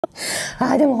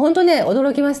でも本当ね、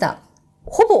驚きました。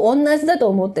ほぼ同じだと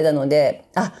思ってたので、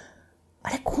あ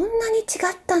れこんなに違っ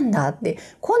たんだって、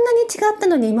こんなに違った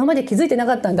のに今まで気づいてな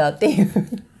かったんだっていう。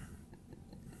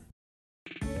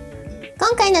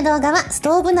今回の動画はス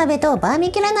トーブ鍋とバー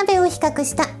ミキュラ鍋を比較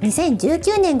した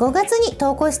2019年5月に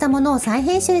投稿したものを再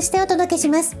編集してお届けし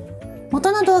ます。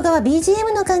元の動画は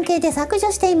BGM の関係で削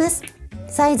除しています。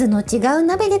サイズの違う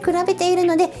鍋で比べている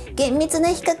ので厳密な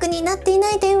比較になってい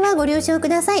ない点はご了承く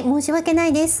ださい。申し訳な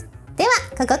いです。では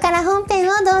ここから本編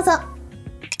をどうぞ。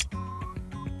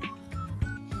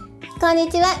こん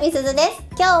にちは、みすずです。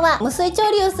今日は無水調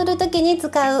理をする時に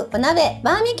使うお鍋、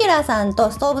バーミキュラさんと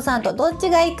ストーブさんとどっ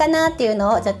ちがいいかなっていう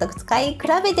のをちょっと使い比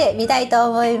べてみたいと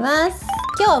思います。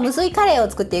今日は無水カレーを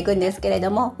作っていくんですけれ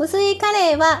ども、無水カ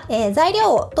レーは、材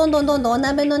料をどんどんお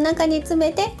鍋の中に詰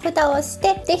めて蓋をし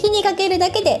てで火にかける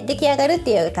だけで出来上がるっ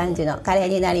ていう感じのカレー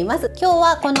になります。今日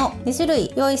はこの2種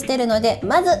類用意してるので、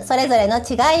まずそれぞれの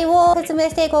違いを説明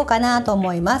していこうかなと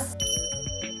思います。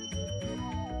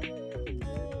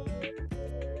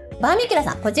バーミキュラ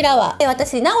さん、こちらは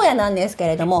私名古屋なんですけ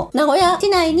れども、名古屋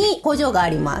市内に工場があ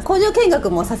ります。工場見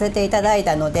学もさせていただい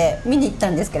たので見に行っ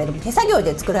たんですけれども、手作業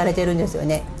で作られてるんですよ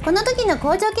ね。この時の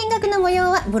工場見学の模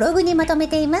様はブログにまとめ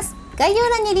ています。概要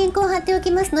欄にリンクを貼っておき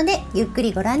ますので、ゆっく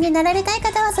りご覧になられたい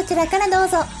方はそちらからどう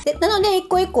ぞ。なので一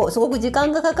個一個すごく時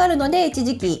間がかかるので、一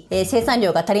時期、生産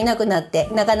量が足りなくなって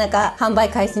なかなか販売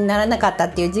開始にならなかった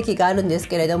っていう時期があるんです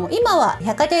けれども、今は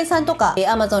百貨店さんとか、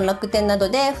Amazon 楽天など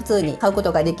で普通に買うこ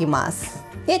とができます。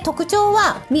で、特徴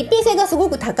は密閉性がすご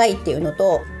く高いっていうの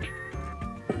と、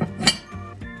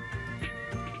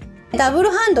ダブ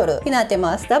ルハンドルになって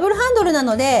ます。ダブルハンドルな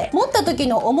ので持った時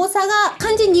の重さが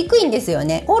感じにくいんですよ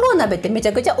ね。ホーロー鍋ってめち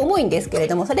ゃくちゃ重いんですけれ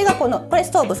ども、それがこれ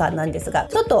ストーブさんなんですが、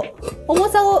ちょっと重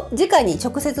さを直に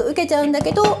直接受けちゃうんだ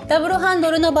けど、ダブルハンド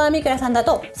ルのバーミキュラさんだ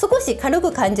と少し軽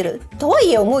く感じる。とは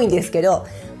いえ重いんですけど、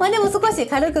でも少し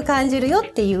軽く感じるよっ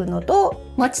ていうのと、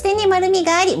持ち手に丸み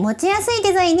があり持ちやすい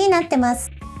デザインになってます。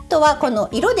あとはこの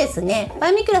色ですね。バ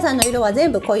ーミキュラさんの色は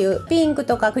全部こういうピンク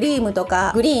とかクリームと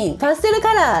かグリーン、パステル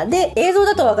カラーで、映像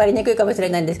だと分かりにくいかもしれ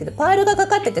ないんですけど、パールがか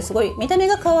かっててすごい見た目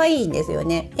が可愛いんですよ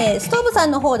ね。ストーブさ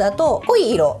んの方だと濃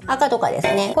い色、赤とかです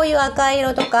ね。こういう赤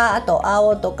色とか、あと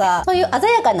青とか、そういう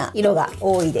鮮やかな色が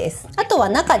多いです。あとは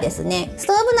中ですね。ス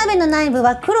トーブ鍋の内部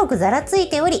は黒くざらつい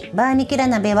ており、バーミキュラ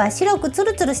鍋は白くツ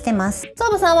ルツルしてます。スト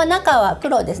ーブさんは中は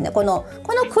黒ですね。この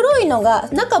黒いのが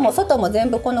中も外も全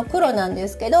部この黒なんで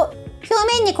すけど、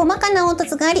表面に細かな凹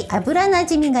凸があり、油な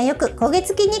じみが良く焦げ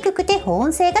付きにくくて保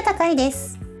温性が高いで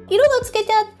す。色がつけ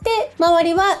てあって周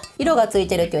りは色がつい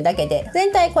てるっていうだけで、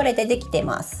全体これでできて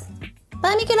ます。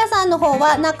バーミキュラさんの方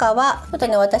は中はちょっと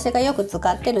ね、私がよく使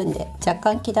ってるんで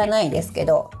若干汚いですけ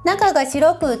ど、中が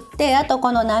白くって、あと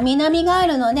このなみなみがあ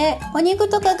るのでお肉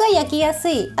とかが焼きやす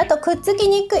い、あとくっつき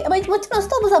にくい。もちろんス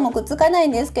トーブさんもくっつかない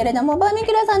んですけれども、バーミキ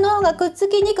ュラさんの方がくっつ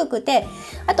きにくくて、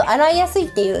あと洗いやすい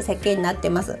っていう設計になって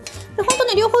ます。本当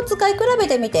に両方使い比べ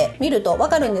てみると分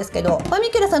かるんですけど、バーミ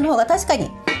キュラさんの方が確か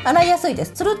に洗いやすいで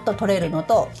す。つるっと取れるの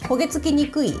と焦げ付きに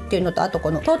くいっていうのと、あと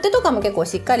この取っ手とかも結構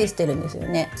しっかりしてるんですよ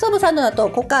ね。ストーブさんのだと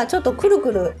ここがちょっとくる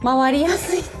くる回りや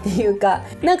すいっていうか、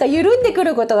なんか緩んでく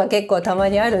ることが結構たま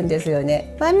にあるんですよ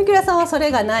ね。バーミキュラさんはそ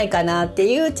れがないかなって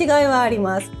いう違いはあり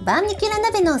ます。バーミキュラ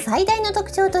鍋の最大の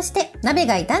特徴として、鍋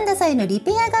が傷んだ際のリ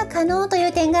ペアが可能とい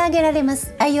う点が挙げられま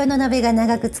す。愛用の鍋が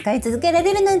長く使い続けら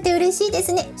れるなんて嬉しいで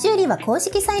すね。修理は公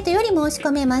式サイトより申し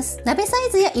込めます。鍋サ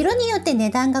イズや色によって値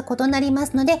段が異なりま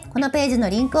すので、このページの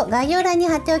リンクを概要欄に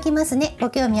貼っておきますね。ご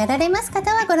興味あられます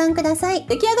方はご覧ください。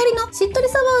出来上がりのしっとり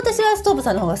さは私はストーブ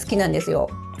さんの方が好きなんですよ。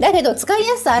だけど使い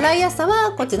やすさ、洗いやすさ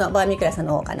はこっちのバーミキュラさん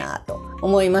の方かなと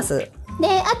思います。で、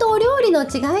あとお料理の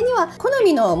違いには好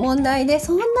みの問題で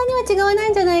そんなには違わな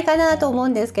いんじゃないかなと思う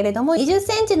んですけれども、20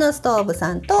センチのストーブ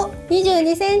さんと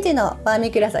22センチのバーミ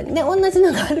キュラさんにね、同じ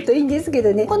のがあるといいんですけ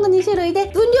どね、この2種類で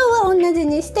分量は同じ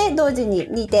にして同時に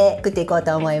煮て作っていこう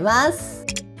と思います。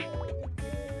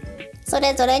そ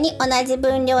れぞれに同じ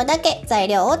分量だけ材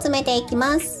料を詰めていき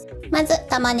ます。まず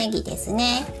玉ねぎです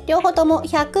ね。両方とも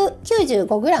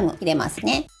 195g 入れます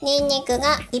ね。にんにく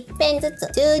が1片ず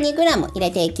つ 12g 入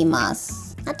れていきま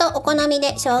す。あとお好み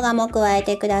で生姜も加え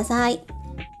てください。で、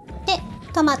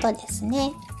トマトです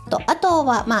ね。あと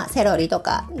はセロリと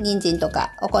か人参と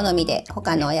かお好みで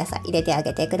他のお野菜入れてあ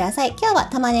げてください。今日は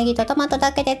玉ねぎとトマト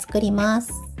だけで作りま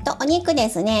す。お肉で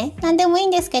すね。何でもいいん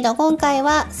ですけど、今回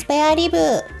はスペアリブ。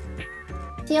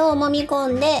塩を揉み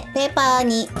込んでペーパー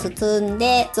に包ん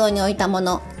で室温に置いたも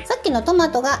の。さっきのトマ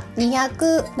トが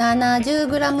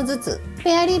 270g ずつ、ス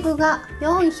ペアリブが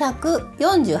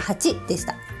448でし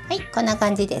た。はい、こんな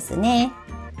感じですね。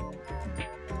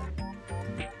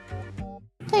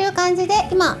と感じで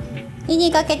今火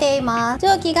にかけています。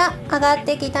蒸気が上がっ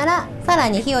てきたらさら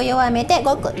に火を弱めて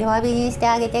ごく弱火にして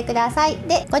あげてください。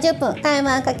で50分タイ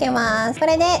マーかけます。こ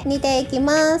れで煮ていき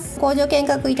ます。工場見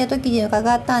学行った時に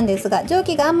伺ったんですが、蒸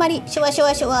気があんまりシュワシュ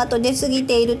ワシュワと出過ぎ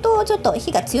ているとちょっと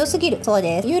火が強すぎるそう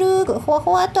です。ゆるーくほわ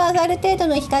ほわと上がる程度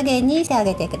の火加減にしてあ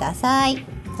げてください。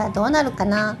さあどうなるか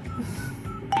な。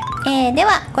で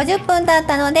は50分経っ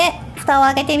たので蓋を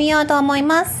開けてみようと思い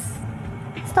ます。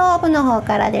ストーブの方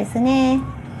からですね。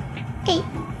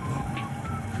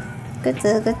グ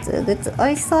ツグツグツ美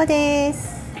味しそうで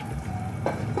す。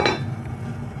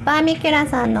バーミキュラ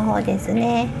さんの方です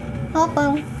ね。オープ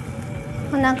ン。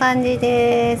こんな感じ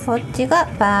です。こっちが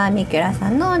バーミキュラさ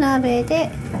んのお鍋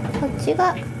で、こっち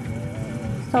が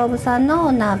ストーブさんの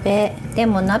お鍋。で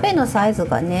も鍋のサイズ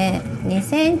がね2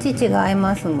センチ違い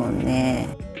ますもんね。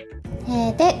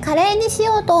でカレーにし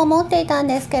ようと思っていたん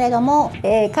ですけれども、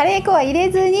カレー粉は入れ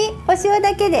ずにお塩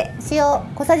だけで塩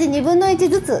小さじ1/2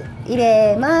ずつ入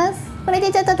れます。これ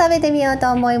でちょっと食べてみようと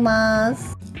思いま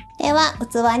す。では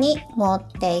器に盛っ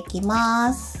ていき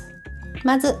ます。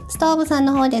まずストーブさん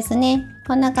の方ですね。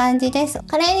こんな感じです。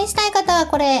カレーにしたい方は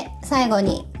これ最後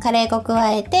にカレー粉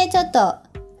加えてちょっと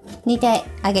煮て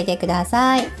あげてくだ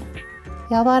さい。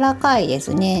柔らかいで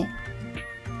すね。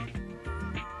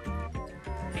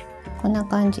こんな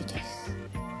感じです。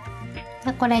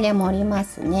これで盛りま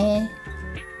すね。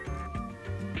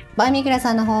バーミキュラ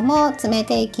さんの方も詰め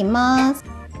ていきます。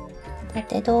さ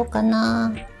てどうか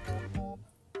な。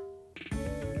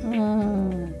は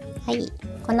い、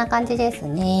こんな感じです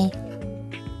ね。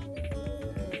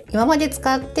今まで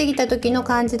使ってきた時の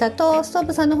感じだとストー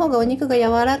ブさんの方がお肉が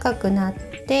柔らかくなっ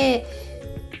て、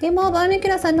でもバーミキ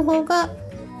ュラさんの方が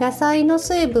野菜の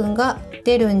水分が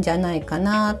出るんじゃないか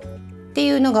なってい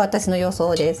うのが私の予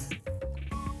想です。こ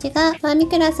っちがバーミ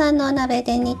キュラさんのお鍋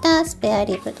で煮たスペア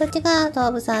リブ、こっちがスト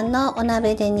ーブさんのお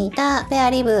鍋で煮たスペア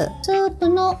リブ。スープ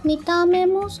の見た目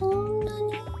もそんな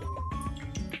に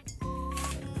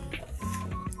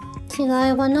違い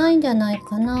はないんじゃない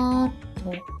かなと。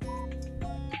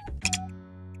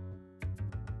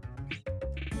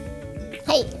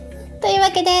はい、という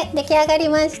わけで出来上がり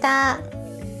ました。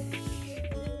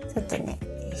ちょっとね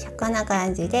こんな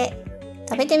感じで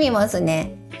食べてみます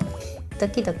ね。ド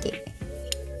キドキ。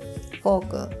フォー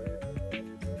ク。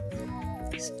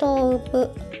ストーブ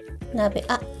鍋。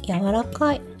あ、柔ら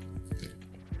かい。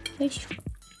よいしょ。よ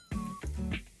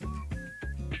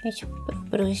いしょ。プル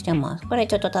プルしてます。これ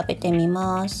ちょっと食べてみ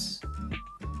ます。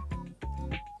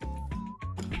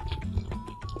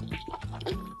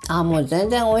あ、もう全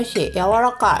然美味しい。柔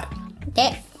らかい。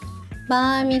で、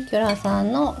バーミキュラさ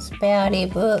んのスペアリ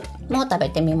ブも食べ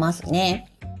てみますね。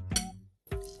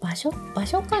場所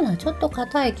かな、ちょっと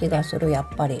硬い気がする。やっ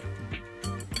ぱり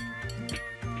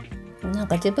なん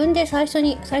か自分で最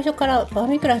初からバー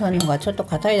ミキュラさんの方がちょっと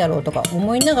硬いだろうとか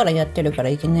思いながらやってるから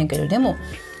いけないけど、でも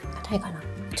硬いかな、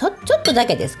ちょっとだ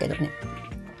けですけどね。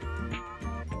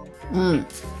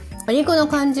お肉の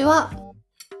感じは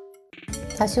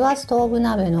私はストーブ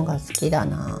鍋のが好きだ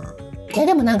な。いや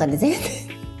でもなんかね全然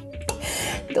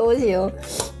どうしよう、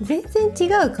全然違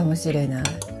うかもしれない。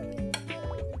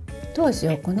どうし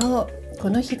よう、この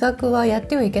比較はやっ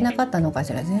てはいけなかったのか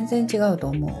しら。全然違うと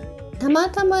思う。たま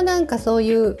たまなんかそう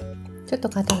いうちょっと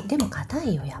硬い、でも硬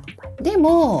いよやっぱり。で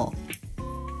も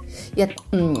いや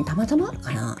たまたま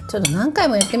かな。ちょっと何回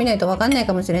もやってみないと分かんない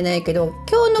かもしれないけど、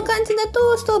今日の感じだ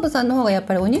とストーブさんの方がやっ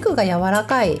ぱりお肉が柔ら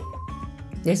かい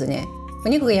ですね。お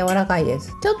肉が柔らかいで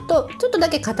す。ちょっとだ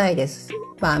け硬いです。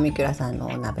バーミキュラさんの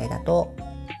お鍋だと。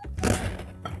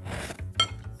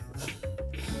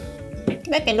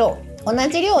だけど同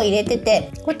じ量入れて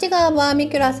て、こっちがバーミ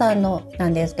キュラさんのな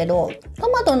んですけど、ト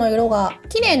マトの色が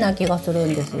綺麗な気がする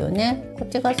んですよね。こっ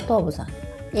ちがストーブさん。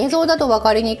映像だと分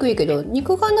かりにくいけど、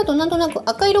肉眼だとなんとなく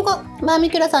赤色がバーミ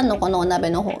キュラさんのこのお鍋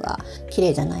の方が綺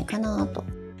麗じゃないかなと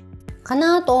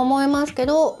思いますけ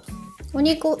ど、お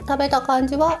肉食べた感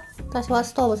じは私は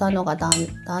ストーブさんの方が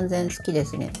断然好きで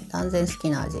すね。断然好き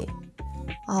な味。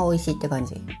あ、美味しいって感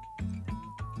じ。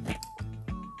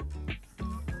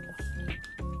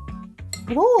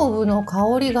クローブの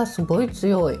香りがすごい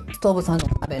強い。ストーブさんの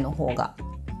鍋の方が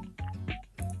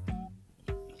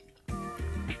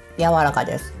柔らか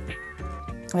です。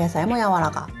お野菜も柔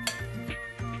らか。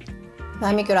バ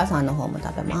ーミキュラさんの方も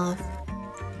食べます。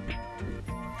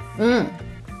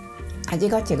味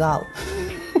が違う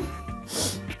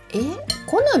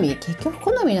結局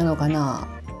好みなのかな。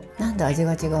なんで味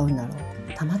が違うんだろう。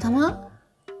たまたま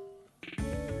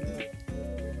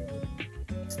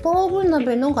ストーブ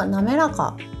鍋のが滑ら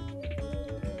か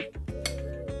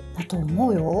だと思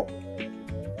うよ。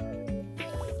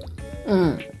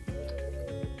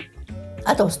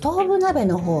あとストーブ鍋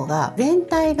の方が全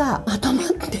体がまとまっ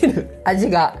てる味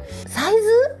が。サイズ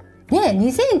ね、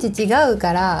2センチ違う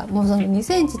から、もうその2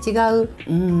センチ違う、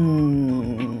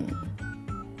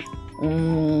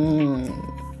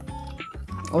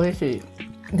美味しい。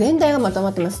全体がまとま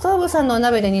ってます。ストーブさんのお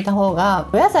鍋で煮た方が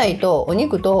お野菜とお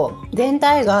肉と全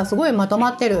体がすごいまと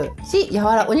まってるし、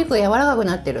お肉が柔らかく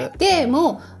なってる。で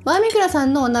もバーミキュラさ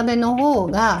んのお鍋の方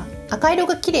が赤色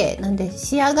が綺麗なんで、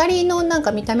仕上がりのなん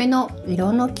か見た目の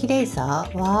色の綺麗さ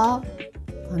は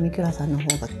バーミキュラさんの方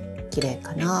が綺麗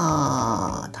か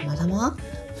な、たまたま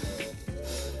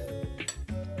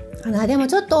かな。でも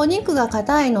ちょっとお肉が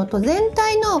硬いのと全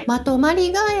体のまとま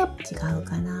りがやっぱ違う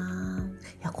かな。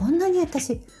いや、こんなに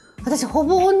私ほ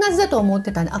ぼ同じだと思っ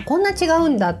てたんで、こんな違う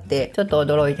んだってちょっと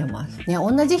驚いてますね。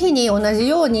同じ日に同じ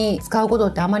ように使うこと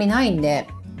ってあまりないんで、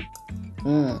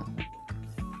も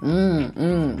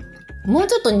う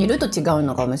ちょっと煮ると違う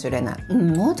のかもしれない。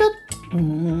もうちょっと、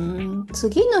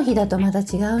次の日だとまた違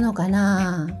うのか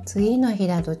な。次の日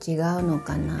だと違うの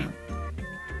かな。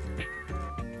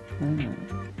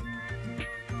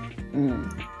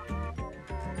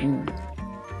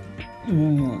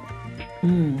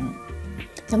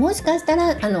じゃあもしかした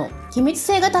ら気密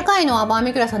性が高いのはバー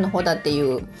ミキュラさんの方だってい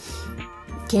う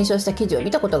検証した記事を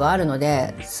見たことがあるの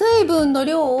で、水分の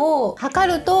量を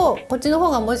測るとこっちの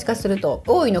方がもしかすると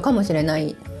多いのかもしれな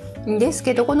いんです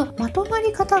けど、このまとま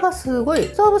り方がすごい。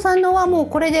ストーブさんのはもう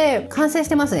これで完成し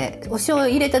てますね。お塩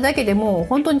入れただけでもう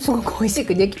本当にすごく美味し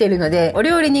くできてるので、お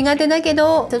料理苦手だけ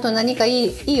どちょっと何かい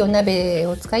いお鍋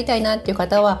を使いたいなっていう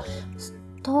方はス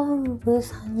トーブ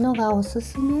さんのがおす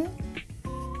すめ。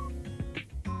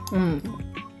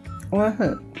おいし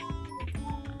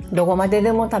い。どこまで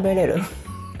でも食べれる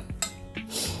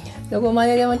どこま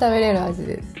ででも食べれる味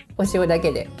です。お塩だ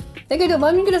けで。だけどバ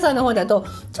ーミキュラさんの方だと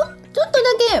ちょっとだ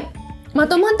けま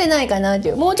とまってないかなって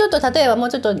いう。もうちょっと例えばもう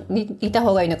ちょっと煮た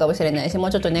方がいいのかもしれないし、も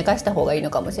うちょっと寝かした方がいいの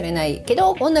かもしれないけ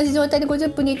ど、同じ状態で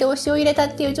50分煮てお塩入れた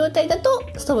っていう状態だと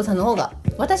ストーブさんの方が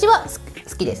私は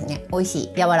好きですね。美味し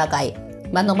い、柔らかい、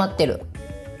まとまってる。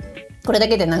これだ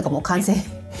けでなんかもう完成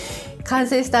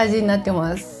した味になって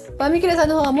ます。バーミキュラさん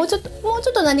の方はもうちょっ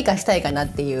と何かしたいかなっ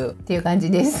ていう感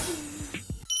じです。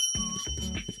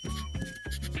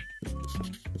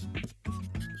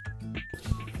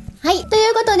はい。とい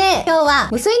うことで、今日は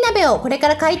無水鍋をこれか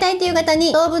ら買いたいっていう方に、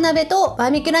ストーブ鍋とバ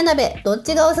ーミキュラ鍋、どっ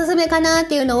ちがおすすめかなっ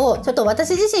ていうのを、ちょっと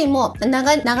私自身も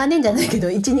長年じゃないけど、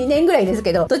1、2年ぐらいです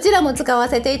けど、どちらも使わ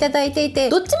せていただいていて、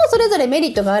どっちもそれぞれメ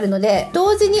リットがあるので、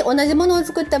同時に同じものを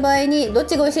作った場合に、どっ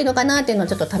ちが美味しいのかなっていうのを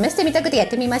ちょっと試してみたくてやっ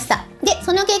てみました。で、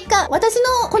その結果、私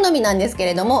の好みなんですけ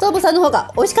れども、ストーブさんの方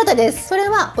が美味しかったです。それ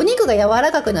は、お肉が柔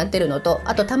らかくなってるのと、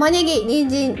あと玉ねぎ、人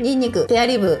参、ニンニク、スペア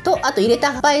リブと、あと入れ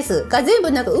たスパイスが全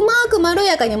部なんかうまくまろ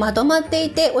やかにまとまって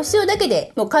いて、お塩だけ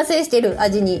でもう完成している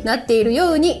味になっている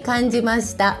ように感じま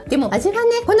した。でも味はね、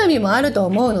好みもあると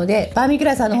思うので、バーミキュ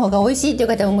ラさんの方が美味しいっていう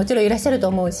方ももちろんいらっしゃると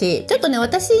思うし、ちょっとね、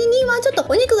私にはちょっと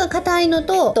お肉が硬いの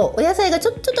と、お野菜がち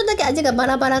ょっとだけ味がバ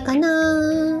ラバラか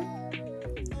な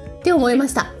って思いま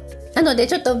した。なので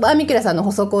ちょっとバーミキュラさんの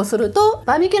補足をすると、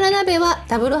バーミキュラ鍋は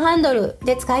ダブルハンドル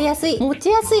で使いやすい、持ち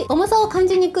やすい、重さを感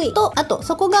じにくいと、あと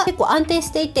そこが結構安定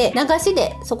していて、流し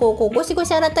でそこをこうゴシゴ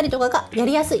シ洗ったりとかがや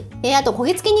りやすい。あと焦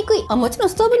げ付きにくい。もちろん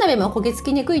ストーブ鍋も焦げ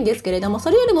付きにくいんですけれども、そ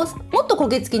れよりももっと焦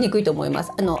げ付きにくいと思いま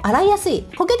す。洗いやすい。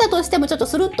焦げたとしてもちょっと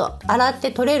スルッと洗っ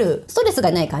て取れる、ストレス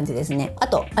がない感じですね。あ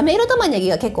と飴色玉ねぎ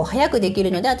が結構早くでき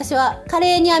るので、私はカ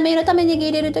レーに飴色玉ねぎ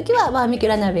入れるときはバーミキュ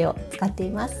ラ鍋を使って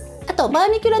います。あとバ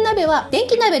ーミキュラ鍋は電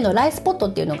気鍋のライスポット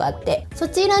っていうのがあって、そ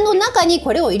ちらの中に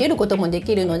これを入れることもで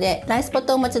きるので、ライスポッ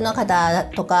トをお持ちの方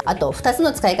とか、あと2つ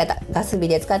の使い方、ガス火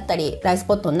で使ったりライス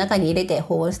ポットの中に入れて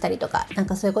保温したりとか、なん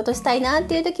かそういうことしたいなっ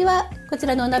ていう時はこち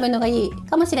らのお鍋のがいい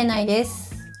かもしれないで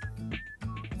す。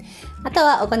あと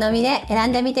はお好みで選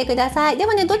んでみてください。で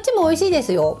もね、どっちも美味しいで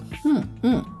すよ。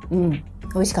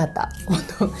美味しかった。本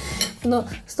当この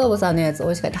ストーブさんのやつ美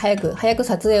味しかった。早く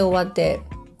撮影終わって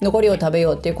残りを食べ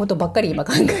ようっていうことばっかり今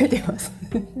考えてます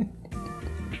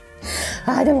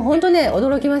でも本当ね、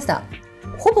驚きました。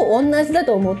ほぼ同じだ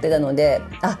と思ってたので、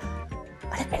あ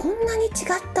れこんなに違っ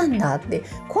たんだって、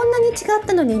こんなに違っ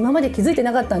たのに今まで気づいて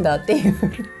なかったんだっていう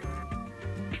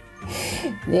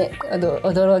ね、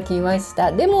驚きまし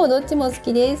た。でもどっちも好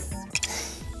きです。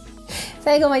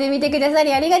最後まで見てくださ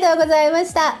りありがとうございま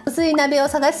した。薄い鍋を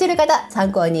探している方、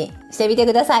参考にしてみて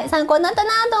ください。参考になったな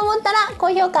と思ったら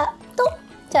高評価と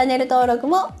チャンネル登録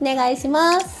もお願いし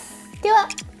ます。では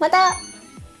また。